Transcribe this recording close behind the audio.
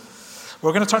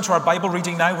We're going to turn to our Bible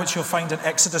reading now, which you'll find in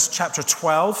Exodus chapter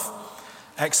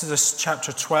 12. Exodus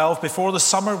chapter 12. Before the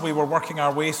summer, we were working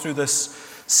our way through this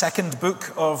second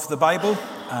book of the Bible,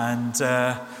 and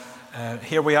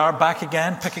here we are back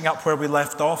again, picking up where we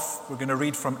left off. We're going to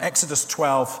read from Exodus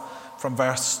 12, from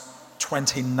verse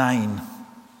 29.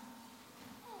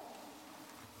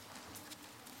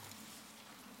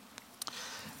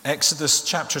 Exodus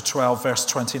chapter 12, verse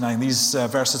 29. These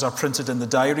verses are printed in the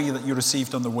diary that you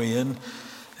received on the way in,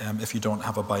 if you don't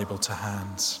have a Bible to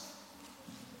hand.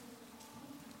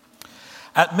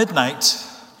 At midnight,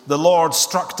 the Lord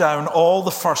struck down all the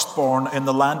firstborn in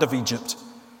the land of Egypt,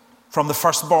 from the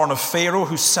firstborn of Pharaoh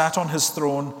who sat on his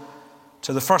throne,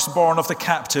 to the firstborn of the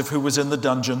captive who was in the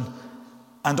dungeon,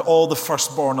 and all the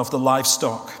firstborn of the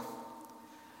livestock.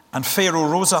 And Pharaoh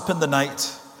rose up in the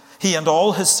night, he and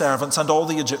all his servants and all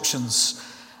the Egyptians,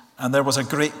 and there was a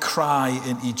great cry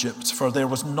in Egypt, for there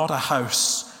was not a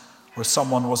house where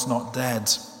someone was not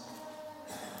dead.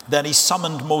 Then he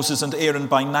summoned Moses and Aaron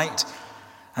by night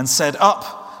and said,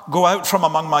 "Up, go out from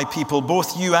among my people,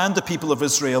 both you and the people of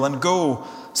Israel, and go,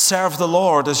 serve the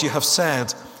Lord as you have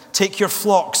said. Take your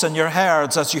flocks and your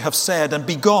herds as you have said, and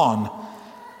be gone,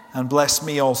 and bless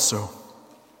me also."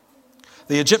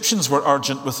 The Egyptians were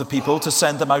urgent with the people to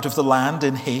send them out of the land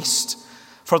in haste,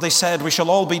 for they said, "We shall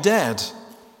all be dead."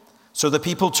 So the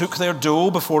people took their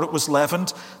dough before it was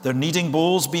leavened, their kneading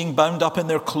bowls being bound up in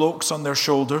their cloaks on their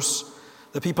shoulders.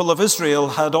 The people of Israel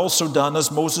had also done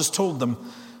as Moses told them,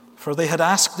 for they had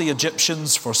asked the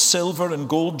Egyptians for silver and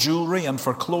gold jewelry and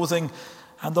for clothing,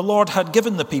 and the Lord had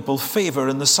given the people favor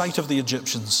in the sight of the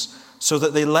Egyptians, so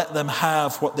that they let them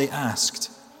have what they asked.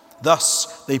 Thus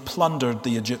they plundered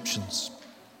the Egyptians.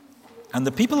 And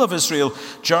the people of Israel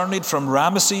journeyed from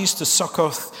Ramesses to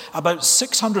Succoth, about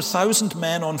 600,000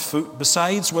 men on foot,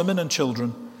 besides women and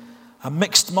children. A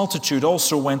mixed multitude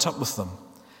also went up with them,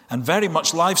 and very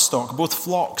much livestock, both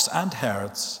flocks and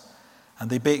herds. And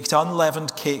they baked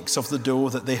unleavened cakes of the dough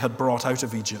that they had brought out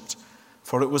of Egypt,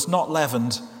 for it was not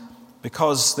leavened,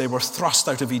 because they were thrust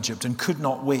out of Egypt and could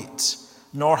not wait,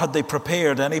 nor had they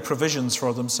prepared any provisions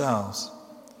for themselves.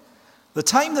 The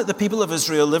time that the people of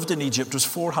Israel lived in Egypt was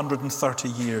 430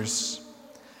 years.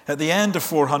 At the end of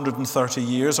 430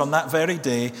 years, on that very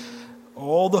day,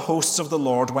 all the hosts of the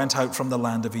Lord went out from the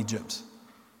land of Egypt.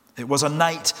 It was a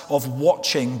night of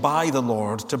watching by the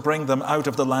Lord to bring them out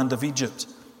of the land of Egypt.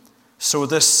 So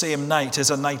this same night is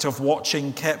a night of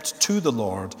watching kept to the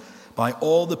Lord by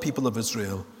all the people of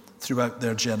Israel throughout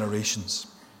their generations.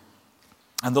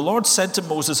 And the Lord said to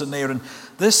Moses and Aaron,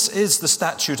 "This is the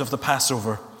statute of the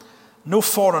Passover. No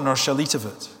foreigner shall eat of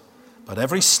it, but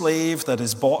every slave that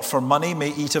is bought for money may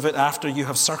eat of it after you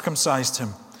have circumcised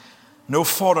him. No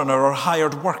foreigner or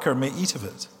hired worker may eat of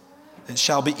it. It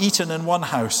shall be eaten in one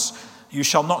house. You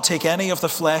shall not take any of the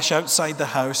flesh outside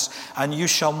the house, and you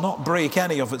shall not break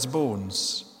any of its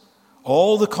bones.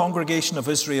 All the congregation of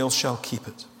Israel shall keep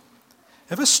it.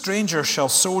 If a stranger shall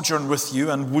sojourn with you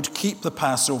and would keep the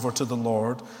Passover to the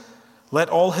Lord, let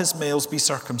all his males be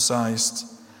circumcised.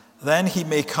 Then he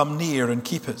may come near and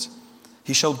keep it.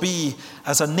 He shall be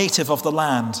as a native of the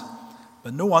land,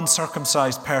 but no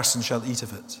uncircumcised person shall eat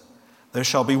of it. There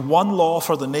shall be one law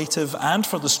for the native and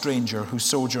for the stranger who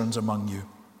sojourns among you."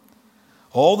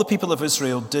 All the people of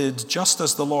Israel did just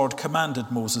as the Lord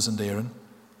commanded Moses and Aaron,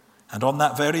 and on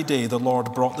that very day the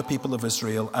Lord brought the people of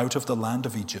Israel out of the land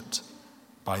of Egypt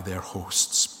by their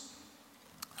hosts.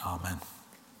 Amen.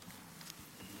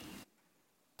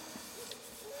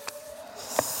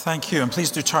 Thank you, and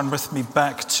please do turn with me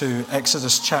back to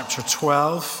Exodus chapter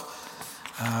 12.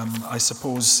 I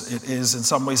suppose it is in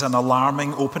some ways an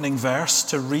alarming opening verse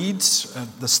to read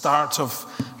at the start of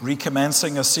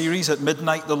recommencing a series. At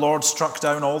midnight, the Lord struck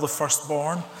down all the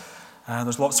firstborn.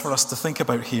 There's lots for us to think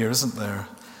about here, isn't there?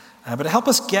 But to help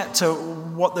us get to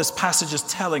what this passage is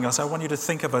telling us, I want you to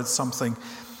think about something.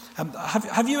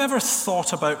 Have you ever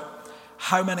thought about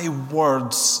how many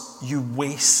words you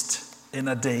waste in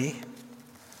a day?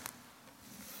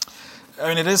 I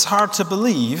mean, it is hard to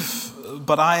believe,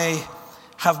 but I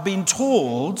have been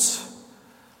told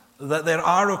that there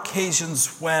are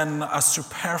occasions when a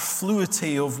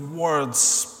superfluity of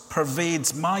words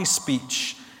pervades my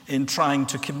speech in trying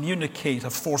to communicate a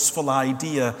forceful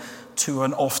idea to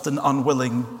an often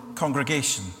unwilling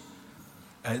congregation.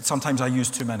 Sometimes I use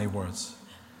too many words,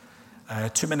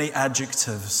 too many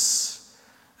adjectives,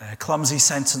 clumsy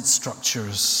sentence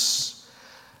structures.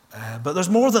 But there's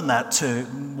more than that to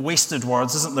wasted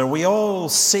words, isn't there? We all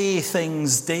say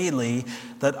things daily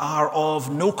that are of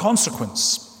no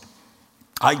consequence.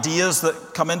 Ideas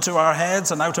that come into our heads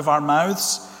and out of our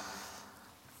mouths.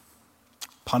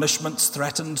 punishments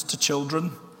threatened to children,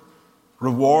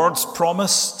 rewards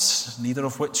promised, neither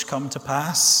of which come to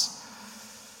pass,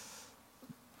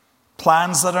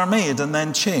 plans that are made and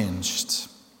then changed.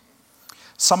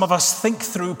 Some of us think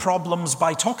through problems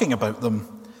by talking about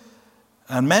them,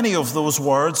 and many of those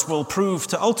words will prove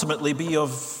to ultimately be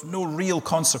of no real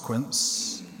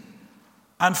consequence.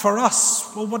 And for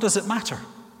us, well, what does it matter?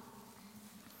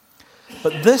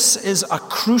 But this is a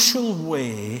crucial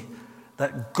way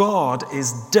that God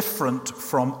is different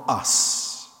from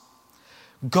us.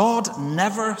 God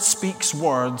never speaks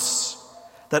words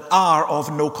that are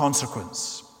of no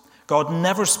consequence. God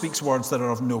never speaks words that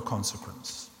are of no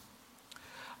consequence.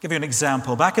 I'll give you an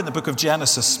example. Back in the book of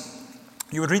Genesis,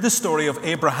 you would read the story of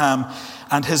Abraham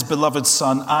and his beloved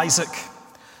son Isaac.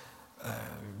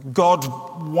 God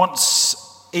wants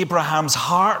Abraham's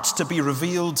heart to be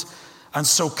revealed, and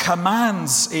so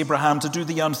commands Abraham to do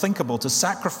the unthinkable, to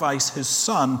sacrifice his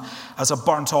son as a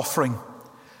burnt offering.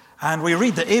 And we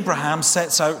read that Abraham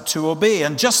sets out to obey,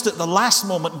 and just at the last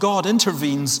moment, God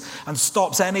intervenes and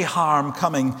stops any harm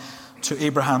coming to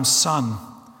Abraham's son.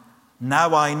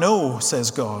 Now I know,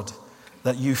 says God,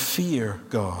 that you fear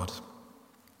God.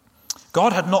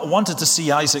 God had not wanted to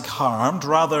see Isaac harmed,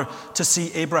 rather to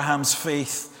see Abraham's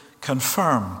faith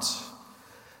confirmed.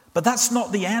 But that's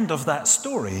not the end of that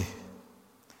story.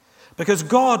 Because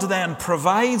God then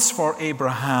provides for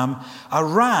Abraham a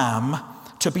ram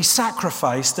to be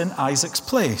sacrificed in Isaac's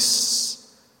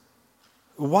place.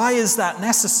 Why is that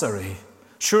necessary?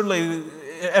 Surely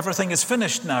everything is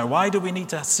finished now. Why do we need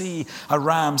to see a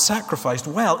ram sacrificed?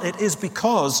 Well, it is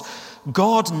because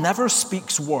God never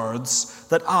speaks words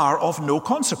that are of no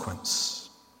consequence.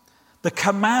 The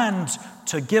command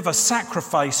to give a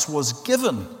sacrifice was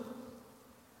given,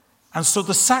 and so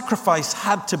the sacrifice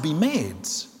had to be made.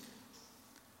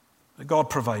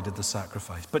 God provided the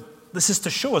sacrifice. But this is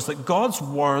to show us that God's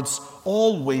words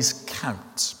always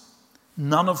count.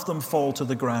 None of them fall to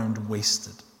the ground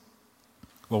wasted.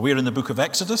 Well, we're in the book of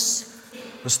Exodus,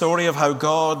 the story of how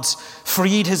God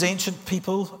freed his ancient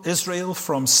people, Israel,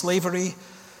 from slavery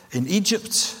in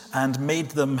Egypt and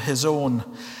made them his own.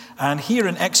 And here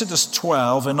in Exodus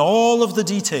 12, in all of the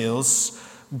details,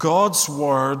 God's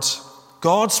word,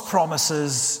 God's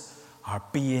promises are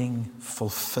being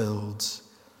fulfilled.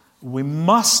 We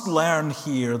must learn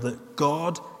here that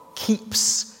God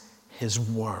keeps his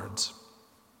word.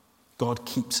 God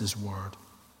keeps his word.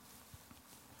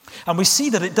 And we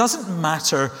see that it doesn't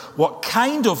matter what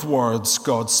kind of words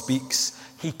God speaks,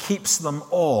 he keeps them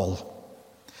all.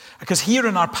 Because here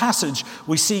in our passage,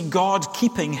 we see God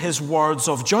keeping his words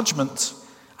of judgment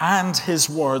and his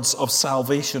words of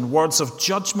salvation. Words of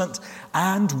judgment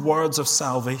and words of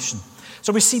salvation.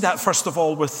 So we see that first of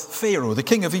all with Pharaoh, the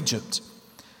king of Egypt.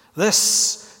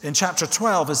 This, in chapter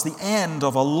 12, is the end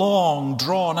of a long,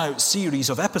 drawn-out series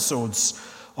of episodes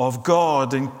of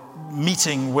God in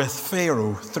meeting with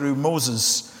Pharaoh through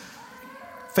Moses.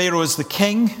 Pharaoh is the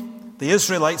king. The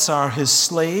Israelites are his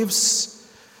slaves.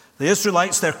 The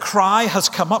Israelites, their cry has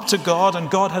come up to God,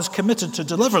 and God has committed to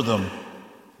deliver them.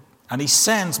 And he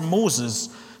sends Moses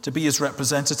to be his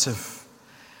representative.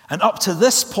 And up to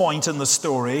this point in the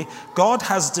story, God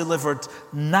has delivered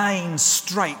 9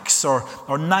 strikes or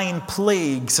 9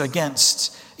 plagues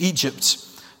against Egypt.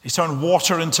 He's turned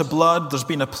water into blood. There's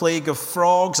been a plague of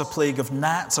frogs, a plague of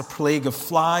gnats, a plague of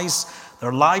flies.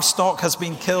 Their livestock has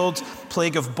been killed,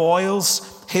 plague of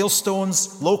boils,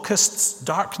 hailstones, locusts,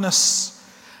 darkness.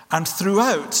 And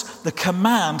throughout, the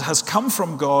command has come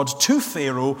from God to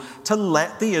Pharaoh to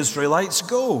let the Israelites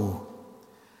go.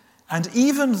 And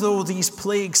even though these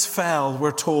plagues fell,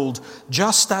 we're told,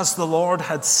 just as the Lord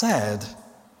had said,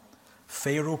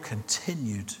 Pharaoh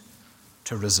continued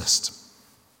to resist.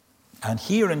 And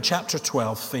here in chapter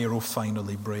 12, Pharaoh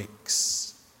finally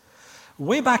breaks.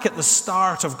 Way back at the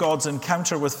start of God's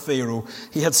encounter with Pharaoh,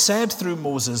 he had said through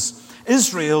Moses,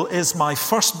 Israel is my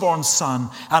firstborn son,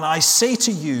 and I say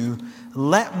to you,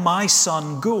 let my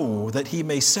son go, that he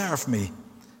may serve me.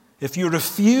 If you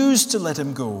refuse to let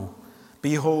him go,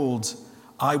 behold,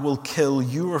 I will kill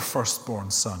your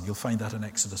firstborn son. You'll find that in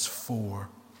Exodus 4.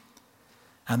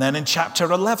 And then in chapter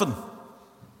 11,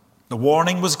 the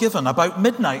warning was given about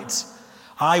midnight.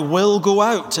 I will go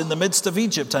out in the midst of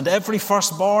Egypt, and every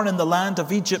firstborn in the land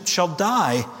of Egypt shall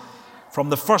die.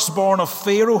 From the firstborn of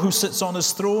Pharaoh who sits on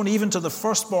his throne, even to the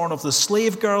firstborn of the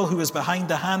slave girl who is behind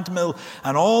the handmill,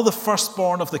 and all the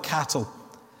firstborn of the cattle.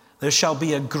 There shall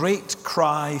be a great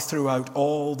cry throughout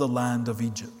all the land of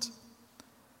Egypt.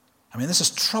 I mean, this is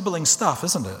troubling stuff,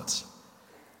 isn't it?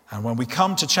 And when we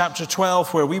come to chapter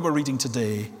 12, where we were reading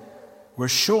today, we're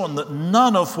shown that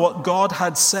none of what God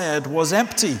had said was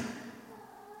empty.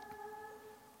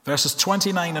 Verses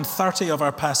 29 and 30 of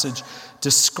our passage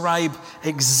describe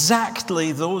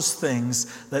exactly those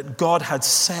things that God had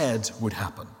said would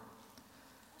happen.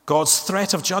 God's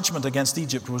threat of judgment against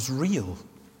Egypt was real.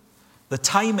 The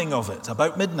timing of it,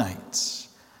 about midnight.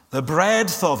 The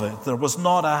breadth of it, there was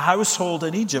not a household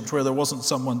in Egypt where there wasn't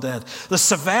someone dead. The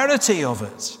severity of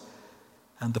it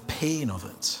and the pain of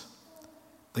it.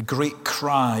 The great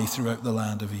cry throughout the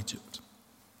land of Egypt.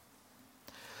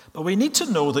 But we need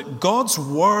to know that God's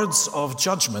words of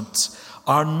judgment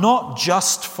are not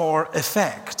just for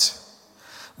effect.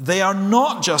 They are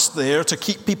not just there to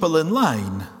keep people in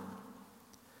line.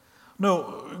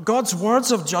 No, God's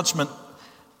words of judgment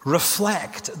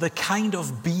reflect the kind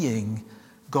of being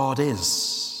God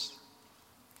is.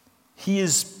 He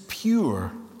is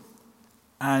pure,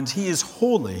 and He is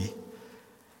holy,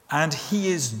 and He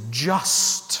is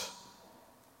just.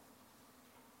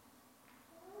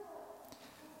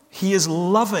 He is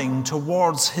loving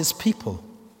towards His people,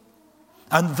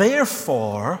 and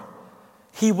therefore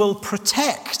He will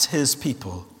protect His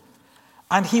people,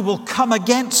 and He will come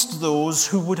against those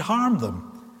who would harm them.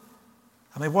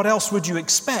 I mean, what else would you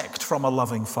expect from a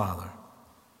loving Father?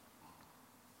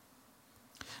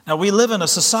 Now, we live in a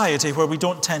society where we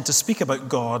don't tend to speak about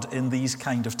God in these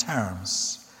kind of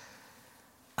terms.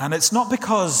 And it's not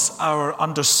because our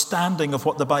understanding of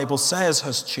what the Bible says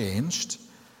has changed,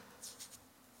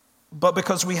 but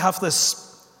because we have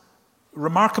this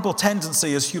remarkable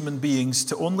tendency as human beings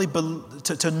to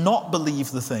to not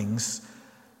believe the things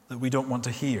that we don't want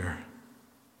to hear.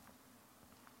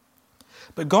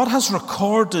 But God has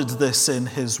recorded this in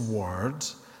His Word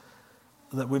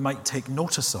that we might take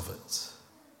notice of it.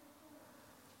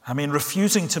 I mean,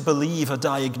 refusing to believe a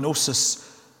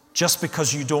diagnosis just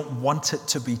because you don't want it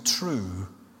to be true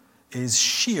is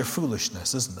sheer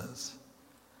foolishness, isn't it?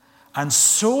 And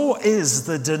so is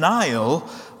the denial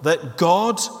that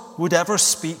God would ever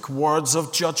speak words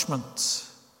of judgment.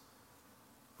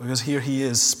 Because here He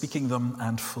is speaking them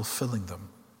and fulfilling them.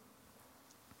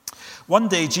 One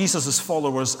day, Jesus'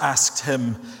 followers asked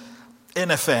Him,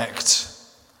 in effect,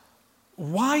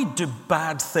 why do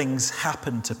bad things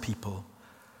happen to people?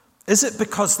 Is it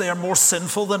because they are more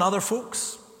sinful than other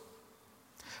folks?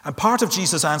 And part of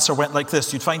Jesus' answer went like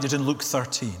this. You'd find it in Luke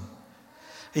 13.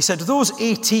 He said, those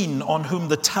 18 on whom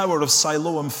the tower of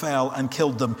Siloam fell and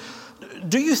killed them,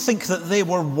 do you think that they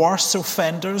were worse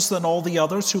offenders than all the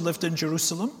others who lived in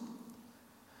Jerusalem?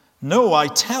 No, I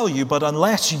tell you, but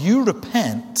unless you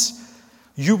repent,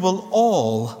 you will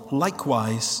all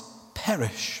likewise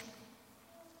perish.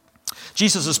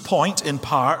 Jesus' point, in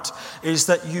part, is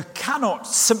that you cannot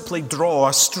simply draw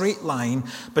a straight line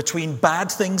between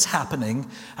bad things happening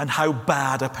and how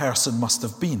bad a person must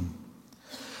have been.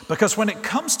 Because when it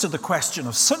comes to the question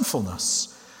of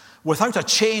sinfulness, without a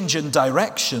change in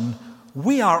direction,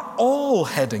 we are all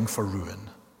heading for ruin.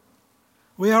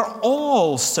 We are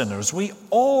all sinners. We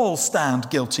all stand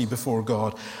guilty before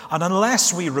God. And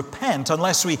unless we repent,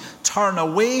 unless we turn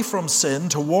away from sin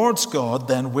towards God,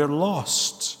 then we're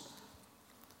lost.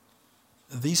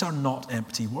 These are not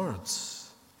empty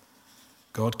words.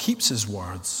 God keeps His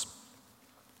words,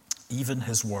 even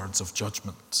His words of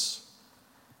judgment.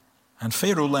 And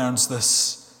Pharaoh learns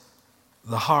this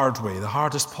the hard way, the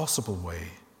hardest possible way.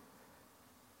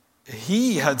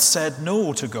 He had said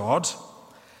no to God.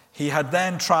 He had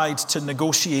then tried to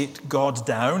negotiate God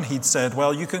down. He'd said,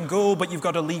 well, you can go, but you've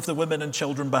got to leave the women and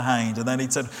children behind. And then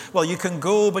he'd said, well, you can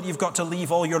go, but you've got to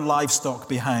leave all your livestock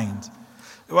behind.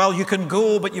 Well, you can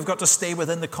go, but you've got to stay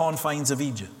within the confines of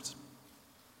Egypt.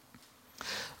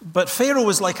 But Pharaoh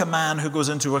is like a man who goes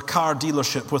into a car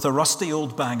dealership with a rusty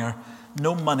old banger,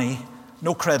 no money,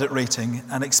 no credit rating,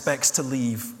 and expects to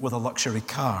leave with a luxury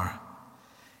car.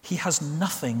 He has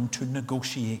nothing to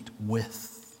negotiate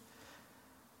with.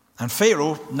 And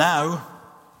Pharaoh, now,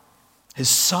 his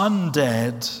son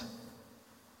dead,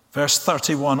 verse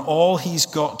 31, all he's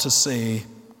got to say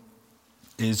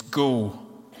is go,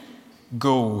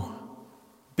 go,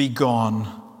 be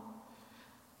gone.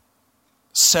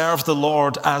 Serve the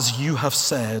Lord as you have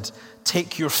said.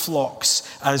 Take your flocks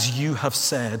as you have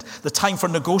said. The time for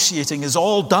negotiating is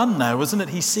all done now, isn't it?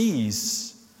 He sees.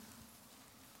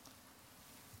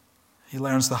 He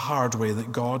learns the hard way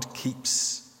that God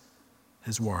keeps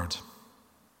His word.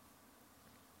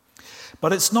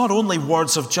 But it's not only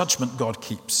words of judgment God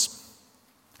keeps,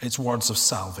 it's words of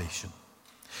salvation.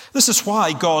 This is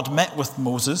why God met with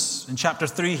Moses. In chapter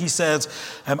 3, he said,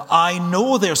 I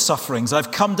know their sufferings.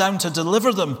 I've come down to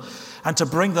deliver them and to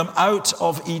bring them out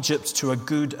of Egypt to a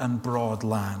good and broad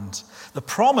land. The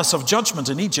promise of judgment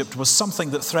in Egypt was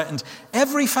something that threatened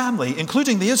every family,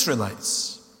 including the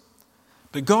Israelites.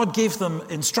 But God gave them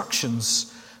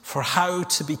instructions for how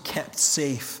to be kept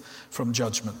safe from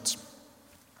judgment.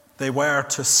 They were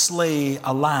to slay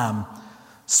a lamb,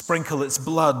 sprinkle its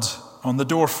blood on the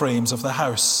door frames of the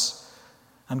house.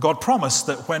 And God promised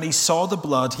that when he saw the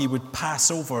blood, he would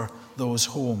pass over those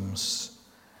homes.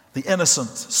 The innocent,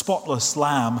 spotless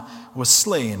lamb was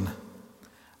slain,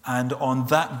 and on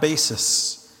that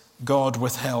basis, God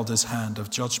withheld his hand of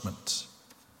judgment.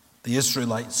 The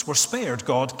Israelites were spared.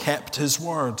 God kept his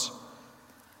word.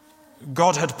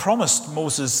 God had promised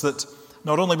Moses that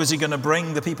not only was he going to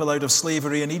bring the people out of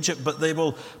slavery in Egypt, but they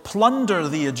will plunder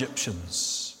the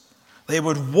Egyptians. They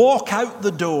would walk out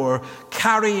the door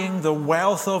carrying the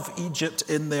wealth of Egypt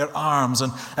in their arms.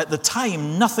 And at the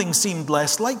time, nothing seemed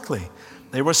less likely.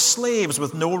 They were slaves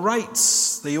with no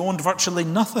rights. They owned virtually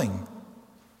nothing.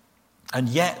 And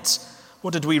yet,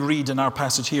 what did we read in our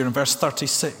passage here in verse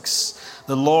 36?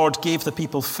 The Lord gave the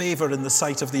people favor in the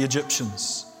sight of the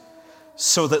Egyptians,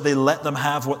 so that they let them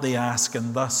have what they asked,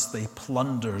 and thus they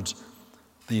plundered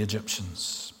the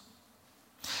Egyptians.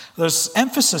 There's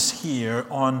emphasis here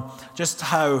on just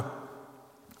how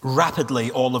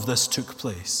rapidly all of this took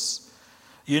place.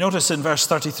 You notice in verse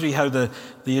 33 how the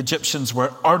Egyptians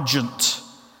were urgent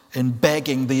in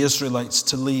begging the Israelites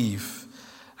to leave.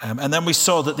 And then we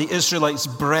saw that the Israelites'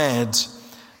 bread,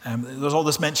 there's all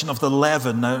this mention of the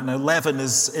leaven. Now leaven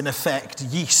is in effect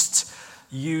yeast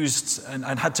used and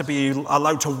had to be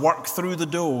allowed to work through the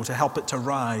dough to help it to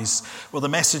rise. Well, the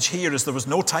message here is there was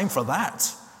no time for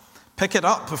that. Pick it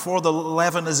up before the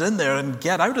leaven is in there and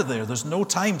get out of there. There's no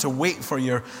time to wait for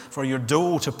your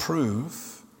dough to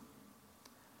prove.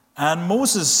 And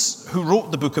Moses, who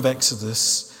wrote the book of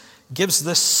Exodus, gives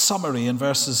this summary in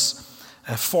verses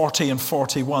 40 and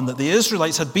 41, that the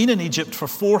Israelites had been in Egypt for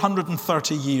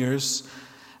 430 years,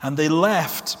 and they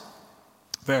left,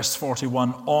 verse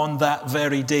 41, on that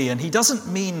very day. And he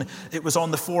doesn't mean it was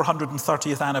on the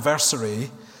 430th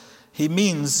anniversary. He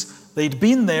means they'd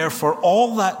been there for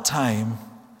all that time,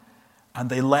 and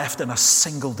they left in a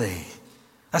single day.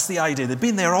 That's the idea. They'd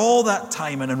been there all that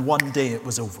time, and in one day it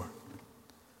was over.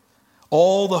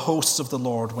 All the hosts of the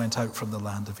Lord went out from the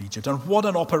land of Egypt. And what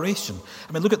an operation.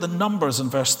 I mean, look at the numbers in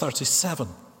verse 37.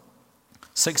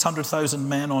 600,000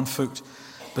 men on foot,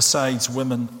 besides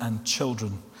women and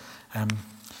children.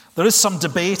 There is some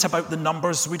debate about the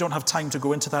numbers. We don't have time to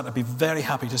go into that. I'd be very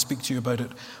happy to speak to you about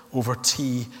it over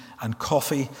tea and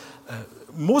coffee.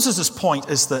 Moses' point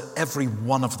is that every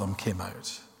one of them came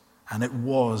out. And it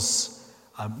was...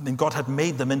 God had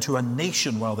made them into a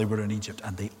nation while they were in Egypt,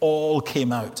 and they all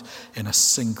came out in a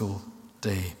single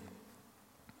day.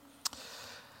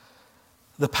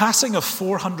 The passing of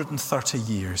 430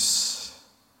 years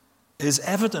is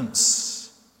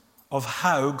evidence of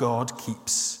how God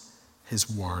keeps his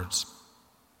word.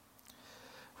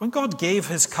 When God gave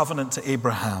his covenant to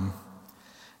Abraham,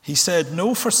 he said,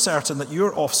 "Know for certain that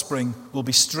your offspring will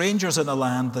be strangers in a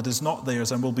land that is not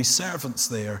theirs, and will be servants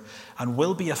there, and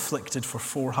will be afflicted for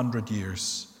 400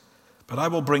 years. But I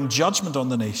will bring judgment on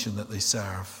the nation that they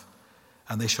serve,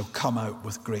 and they shall come out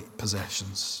with great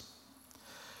possessions."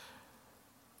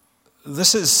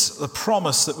 This is the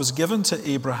promise that was given to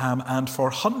Abraham, and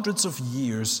for hundreds of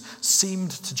years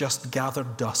seemed to just gather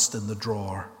dust in the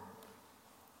drawer.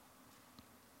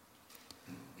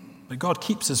 But God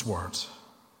keeps his word.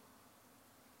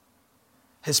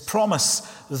 His promise,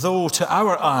 though to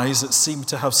our eyes it seemed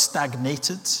to have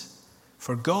stagnated,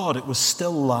 for God it was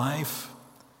still live,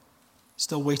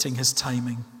 still waiting his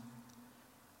timing.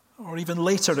 Or even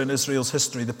later in Israel's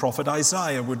history, the prophet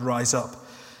Isaiah would rise up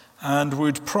and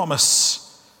would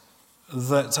promise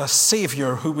that a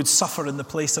Savior who would suffer in the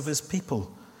place of his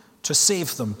people to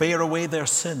save them, bear away their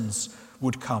sins,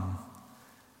 would come.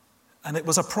 And it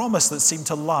was a promise that seemed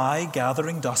to lie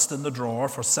gathering dust in the drawer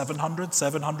for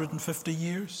 750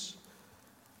 years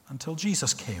until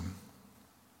Jesus came.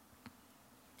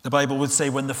 The Bible would say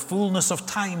when the fullness of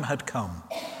time had come,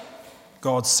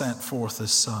 God sent forth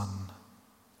his Son.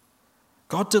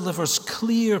 God delivers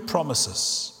clear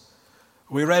promises.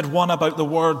 We read one about the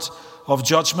word of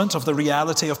judgment, of the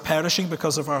reality of perishing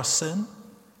because of our sin.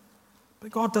 But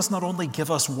God does not only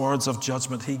give us words of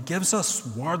judgment, he gives us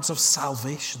words of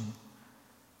salvation.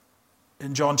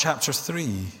 In John chapter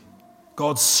 3,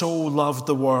 God so loved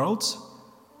the world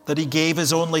that he gave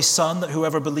his only Son, that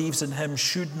whoever believes in him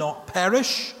should not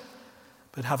perish,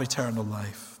 but have eternal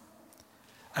life.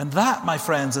 And that, my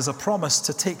friends, is a promise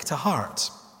to take to heart.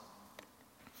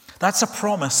 That's a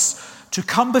promise to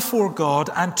come before God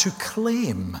and to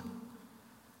claim.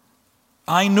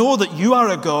 I know that you are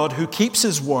a God who keeps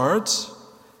his word,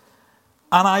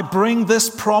 and I bring this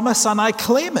promise and I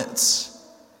claim it.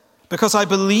 Because I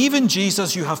believe in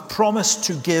Jesus, you have promised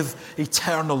to give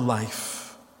eternal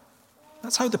life.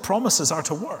 That's how the promises are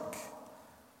to work.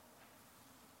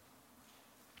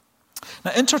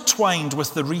 Now, intertwined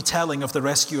with the retelling of the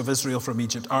rescue of Israel from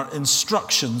Egypt are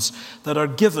instructions that are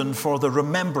given for the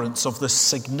remembrance of this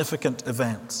significant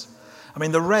event. I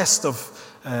mean, the rest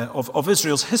of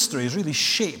Israel's history is really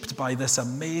shaped by this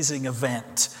amazing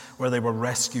event where they were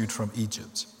rescued from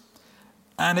Egypt.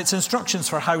 And it's instructions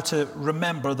for how to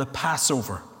remember the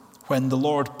Passover, when the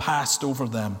Lord passed over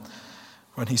them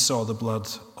when he saw the blood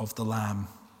of the Lamb.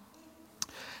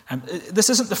 And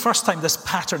this isn't the first time this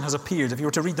pattern has appeared. If you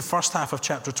were to read the first half of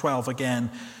chapter 12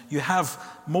 again, you have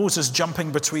Moses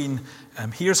jumping between,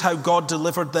 here's how God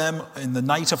delivered them in the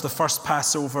night of the first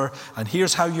Passover, and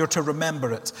here's how you're to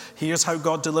remember it. Here's how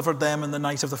God delivered them in the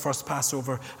night of the first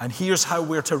Passover, and here's how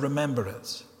we're to remember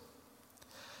it.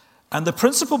 And the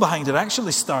principle behind it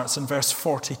actually starts in verse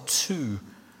 42.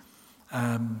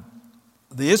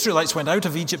 The Israelites went out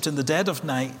of Egypt in the dead of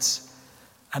night,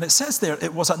 and it says there,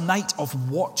 it was a night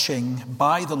of watching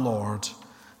by the Lord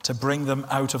to bring them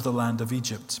out of the land of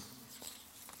Egypt.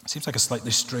 It seems like a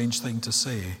slightly strange thing to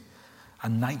say, a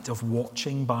night of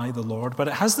watching by the Lord. But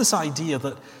it has this idea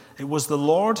that it was the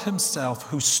Lord himself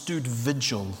who stood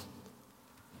vigil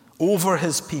over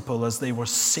his people as they were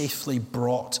safely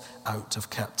brought out of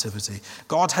captivity.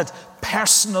 God had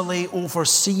personally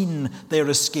overseen their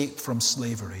escape from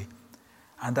slavery.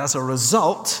 And as a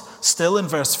result, still in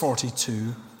verse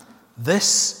 42, this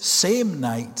same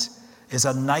night is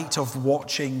a night of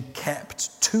watching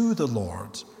kept to the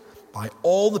Lord by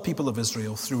all the people of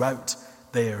Israel throughout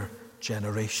their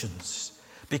generations.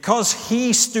 Because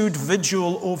he stood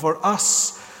vigil over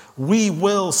us, we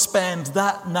will spend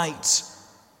that night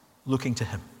looking to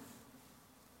him.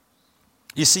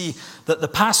 You see, that the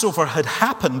Passover had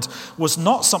happened was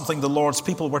not something the Lord's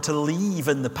people were to leave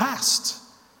in the past.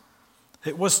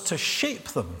 It was to shape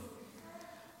them,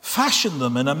 fashion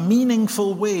them in a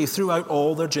meaningful way throughout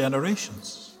all their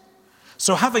generations.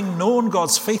 So having known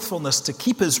God's faithfulness to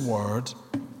keep his word,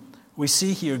 we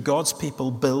see here God's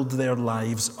people build their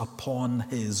lives upon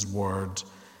his word.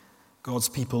 God's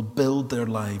people build their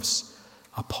lives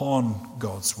upon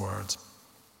God's word.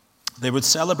 They would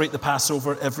celebrate the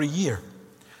Passover every year.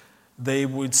 They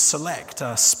would select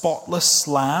a spotless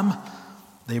lamb.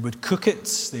 They would cook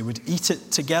it. They would eat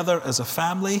it together as a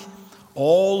family.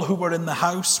 All who were in the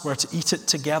house were to eat it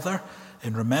together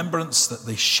in remembrance that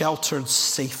they sheltered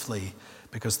safely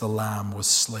because the lamb was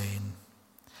slain.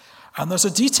 And there's a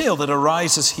detail that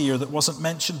arises here that wasn't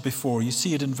mentioned before. You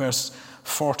see it in verse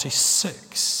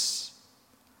 46.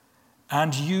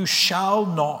 And you shall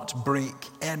not break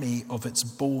any of its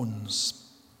bones.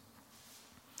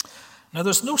 Now,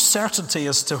 there's no certainty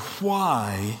as to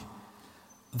why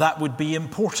that would be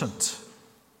important.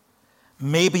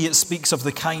 Maybe it speaks of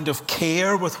the kind of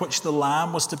care with which the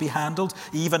lamb was to be handled,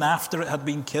 even after it had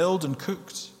been killed and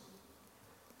cooked.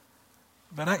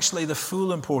 But actually, the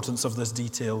full importance of this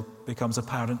detail becomes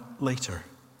apparent later.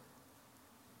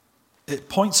 It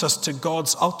points us to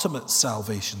God's ultimate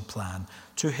salvation plan,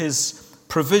 to his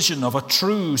provision of a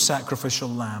true sacrificial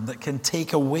lamb that can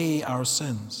take away our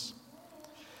sins.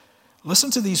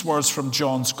 Listen to these words from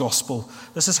John's Gospel.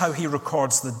 This is how he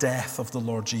records the death of the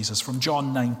Lord Jesus, from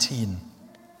John 19.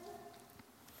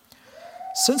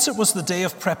 Since it was the day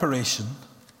of preparation,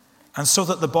 and so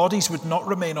that the bodies would not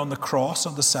remain on the cross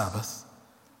on the Sabbath,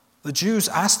 the Jews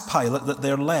asked Pilate that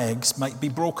their legs might be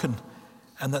broken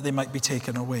and that they might be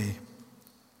taken away.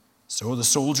 So the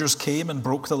soldiers came and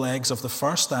broke the legs of the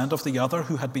first and of the other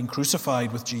who had been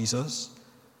crucified with Jesus.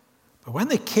 But when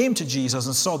they came to Jesus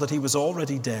and saw that he was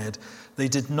already dead, they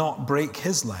did not break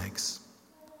his legs.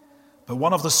 But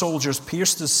one of the soldiers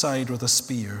pierced his side with a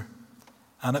spear,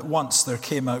 and at once there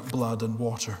came out blood and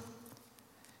water.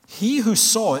 He who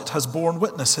saw it has borne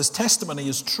witness. His testimony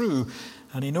is true,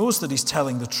 and he knows that he's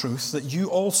telling the truth, that you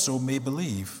also may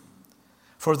believe.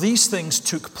 For these things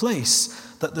took place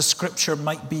that the scripture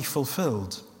might be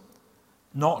fulfilled.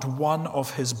 Not one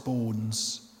of his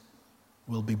bones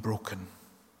will be broken.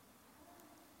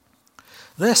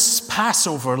 This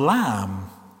Passover lamb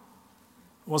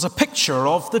was a picture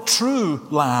of the true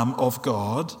Lamb of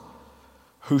God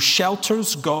who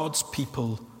shelters God's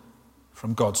people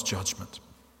from God's judgment.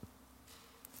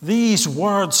 These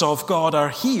words of God are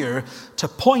here to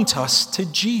point us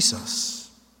to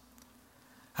Jesus.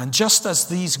 And just as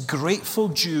these grateful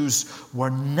Jews were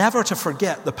never to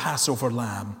forget the Passover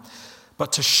lamb,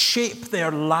 but to shape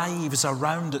their lives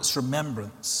around its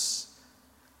remembrance,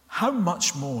 how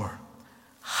much more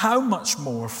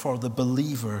for the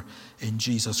believer in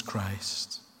Jesus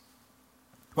Christ?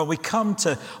 When we come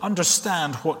to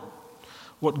understand what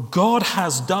what God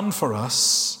has done for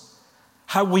us,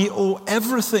 how we owe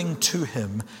everything to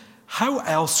him, how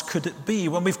else could it be?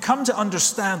 When we've come to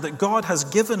understand that God has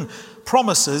given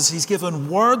promises, he's given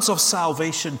words of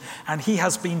salvation, and he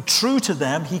has been true to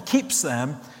them, he keeps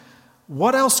them,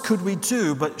 what else could we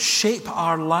do but shape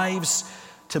our lives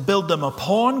to build them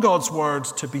upon God's word,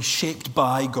 to be shaped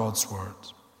by God's word?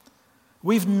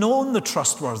 We've known the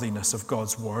trustworthiness of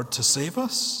God's word to save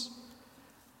us,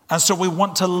 and so we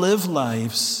want to live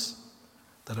lives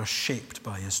that are shaped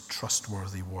by his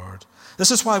trustworthy word.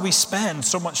 This is why we spend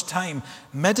so much time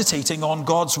meditating on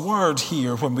God's word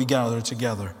here when we gather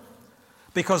together.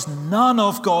 Because none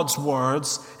of God's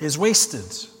words is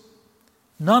wasted.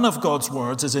 None of God's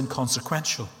words is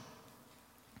inconsequential.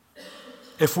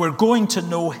 If we're going to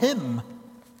know him,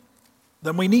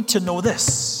 then we need to know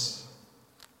this.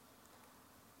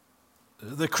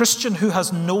 The Christian who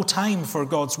has no time for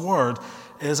God's word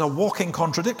is a walking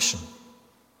contradiction.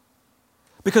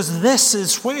 Because this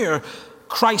is where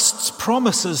Christ's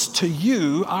promises to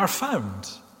you are found.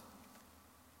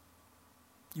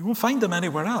 You won't find them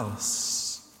anywhere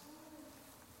else.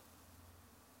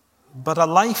 But a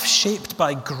life shaped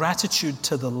by gratitude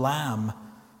to the Lamb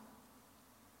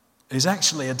is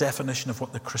actually a definition of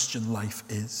what the Christian life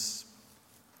is.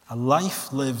 A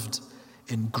life lived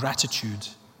in gratitude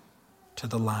to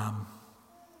the Lamb.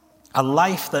 A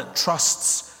life that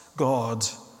trusts God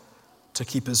to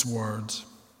keep his word.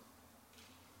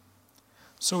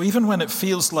 So even when it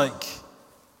feels like,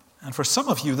 and for some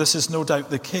of you this is no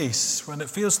doubt the case, when it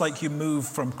feels like you move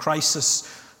from crisis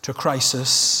to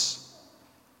crisis,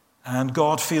 and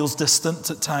God feels distant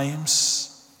at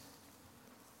times,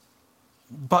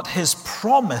 but his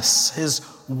promise, his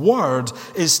word,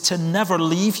 is to never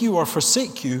leave you or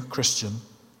forsake you, Christian.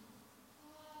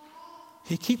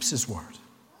 He keeps his word.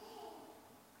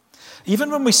 Even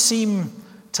when we seem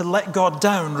to let God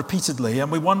down repeatedly,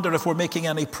 and we wonder if we're making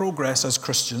any progress as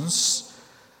Christians,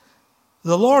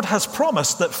 the Lord has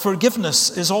promised that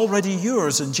forgiveness is already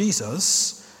yours in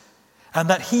Jesus, and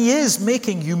that he is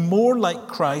making you more like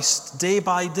Christ day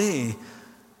by day.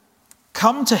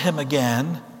 Come to him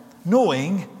again,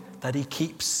 knowing that he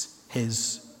keeps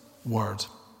his word.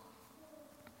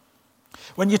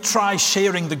 When you try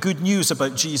sharing the good news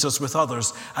about Jesus with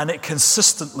others, and it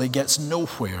consistently gets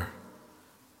nowhere,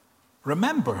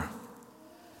 remember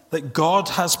that God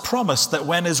has promised that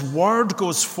when his word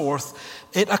goes forth,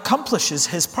 it accomplishes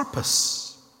his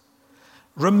purpose.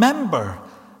 Remember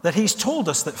that he's told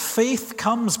us that faith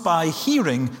comes by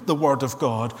hearing the word of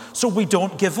God, so we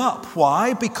don't give up.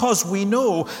 Why? Because we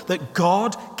know that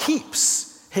God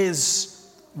keeps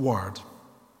his word.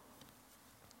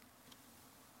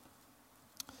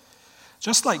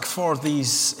 Just like for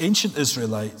these ancient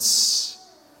Israelites,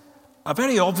 a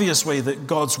very obvious way that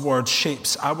God's word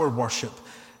shapes our worship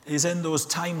is in those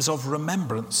times of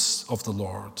remembrance of the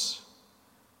Lord,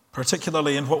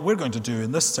 particularly in what we're going to do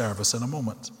in this service in a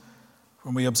moment,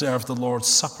 when we observe the Lord's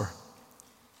Supper.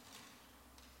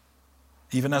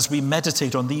 Even as we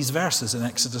meditate on these verses in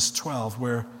Exodus 12,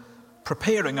 we're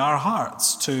preparing our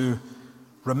hearts to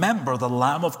remember the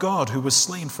Lamb of God who was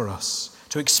slain for us,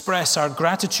 to express our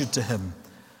gratitude to him,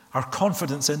 our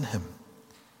confidence in him.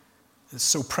 It's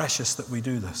so precious that we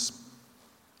do this.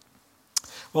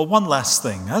 Well, one last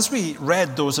thing. As we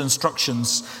read those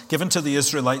instructions given to the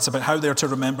Israelites about how they're to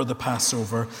remember the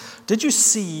Passover, did you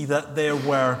see that there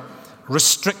were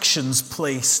restrictions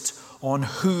placed on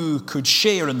who could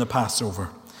share in the Passover?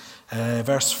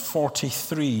 Verse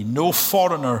 43, no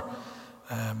foreigner.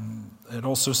 It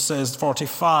also says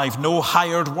 45, no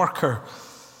hired worker.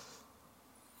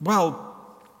 Well,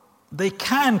 they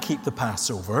can keep the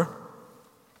Passover,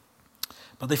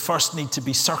 but they first need to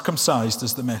be circumcised,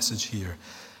 is the message here.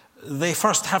 They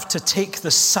first have to take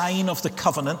the sign of the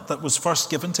covenant that was first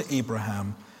given to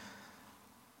Abraham.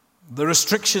 The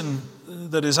restriction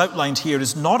that is outlined here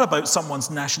is not about someone's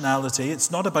nationality.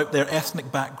 It's not about their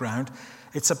ethnic background.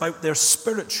 It's about their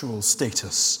spiritual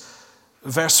status.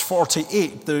 Verse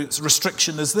 48, the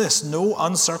restriction is this: no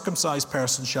uncircumcised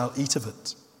person shall eat of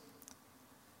it.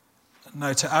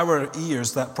 Now, to our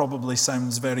ears, that probably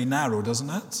sounds very narrow, doesn't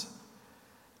it?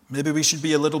 Maybe we should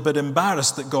be a little bit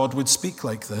embarrassed that God would speak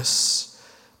like this,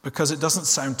 because it doesn't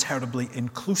sound terribly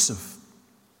inclusive.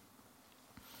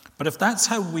 But if that's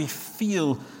how we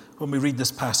feel when we read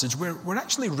this passage, we're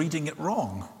actually reading it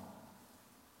wrong.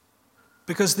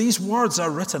 Because these words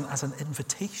are written as an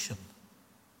invitation.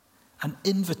 An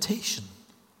invitation.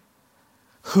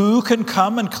 Who can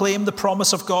come and claim the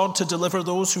promise of God to deliver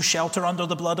those who shelter under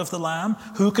the blood of the Lamb?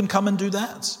 Who can come and do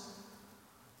that?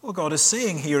 Well, God is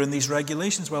saying here in these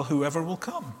regulations, well, whoever will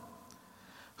come.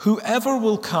 Whoever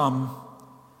will come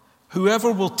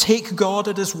Whoever will take God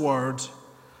at his word,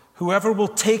 whoever will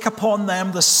take upon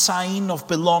them the sign of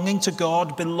belonging to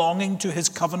God, belonging to his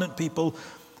covenant people,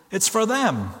 it's for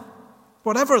them,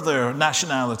 whatever their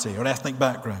nationality or ethnic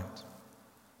background.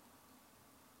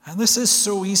 And this is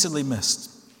so easily missed.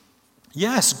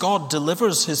 Yes, God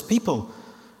delivers his people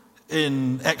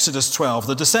in Exodus 12,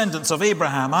 the descendants of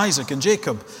Abraham, Isaac, and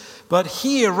Jacob. But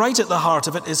here, right at the heart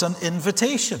of it, is an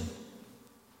invitation.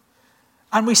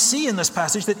 And we see in this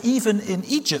passage that even in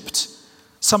Egypt,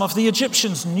 some of the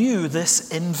Egyptians knew this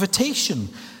invitation,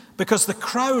 because the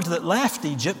crowd that left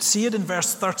Egypt, see it in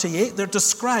verse 38, they're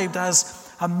described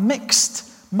as a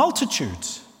mixed multitude.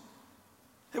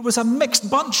 It was a mixed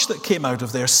bunch that came out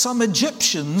of there. Some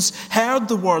Egyptians heard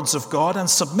the words of God and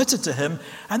submitted to him,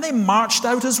 and they marched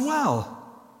out as well.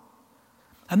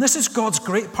 And this is God's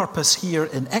great purpose here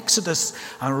in Exodus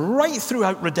and right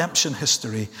throughout redemption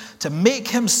history, to make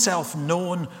himself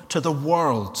known to the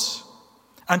world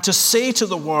and to say to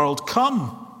the world,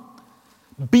 come,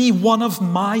 be one of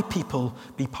my people,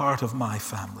 be part of my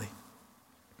family.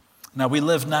 Now, we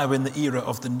live now in the era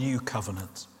of the new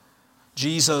covenant.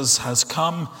 Jesus has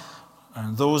come,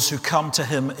 and those who come to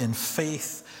him in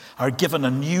faith are given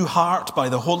a new heart by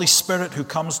the Holy Spirit who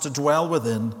comes to dwell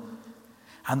within.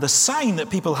 And the sign that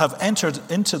people have entered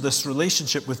into this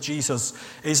relationship with Jesus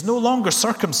is no longer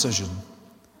circumcision,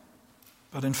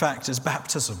 but in fact is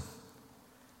baptism.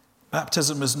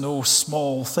 Baptism is no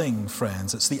small thing,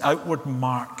 friends. It's the outward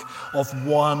mark of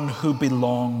one who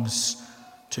belongs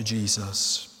to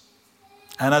Jesus.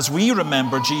 And as we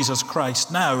remember Jesus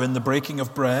Christ now in the breaking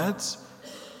of bread,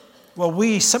 well,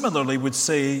 we similarly would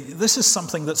say this is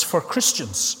something that's for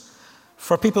Christians,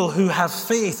 for people who have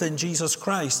faith in Jesus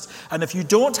Christ. And if you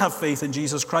don't have faith in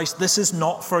Jesus Christ, this is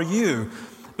not for you.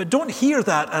 But don't hear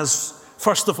that as,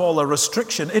 first of all, a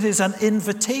restriction. It is an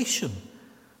invitation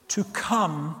to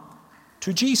come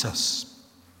to Jesus.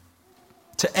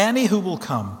 To any who will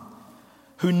come,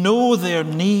 who know their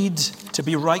need to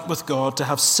be right with God, to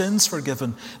have sins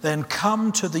forgiven, then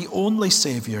come to the only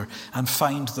Savior and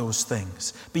find those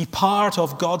things. Be part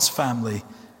of God's family.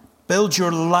 Build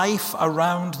your life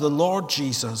around the Lord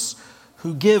Jesus,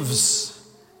 who gives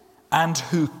and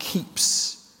who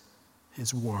keeps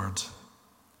his word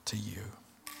to you.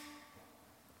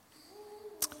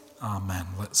 Amen.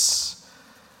 Let's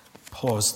pause.